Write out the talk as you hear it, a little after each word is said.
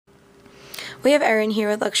We have Erin here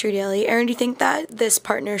with Luxury Daily. Erin, do you think that this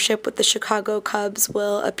partnership with the Chicago Cubs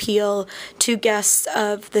will appeal to guests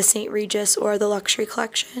of the St. Regis or the Luxury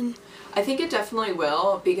Collection? I think it definitely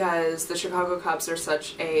will, because the Chicago Cubs are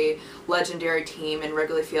such a legendary team, and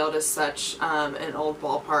Wrigley Field is such an old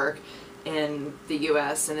ballpark in the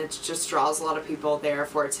U.S., and it just draws a lot of people there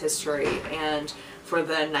for its history and for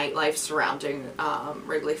the nightlife surrounding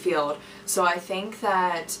Wrigley Field. So I think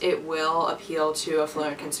that it will appeal to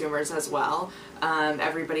affluent consumers as well.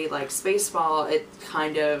 Everybody likes baseball. It's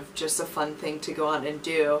kind of just a fun thing to go out and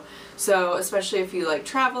do. So especially if you like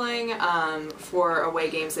traveling for away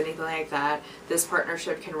games, anything like that, this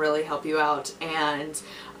partnership can really help you out. And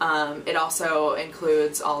it also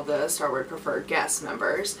includes all the Starwood Preferred guest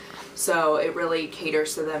members. So it really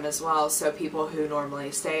caters to them as well. So people who normally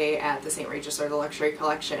stay at the St. Regis or the Luxury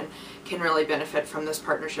Collection can really benefit from this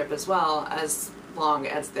partnership as well, as long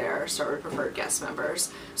as they're Starwood Preferred guest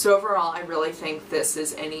members. So overall, I really think this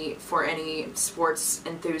is for any sports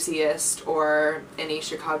enthusiast or any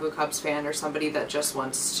Chicago Cubs fan or somebody that just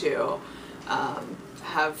wants to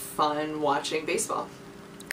have fun watching baseball.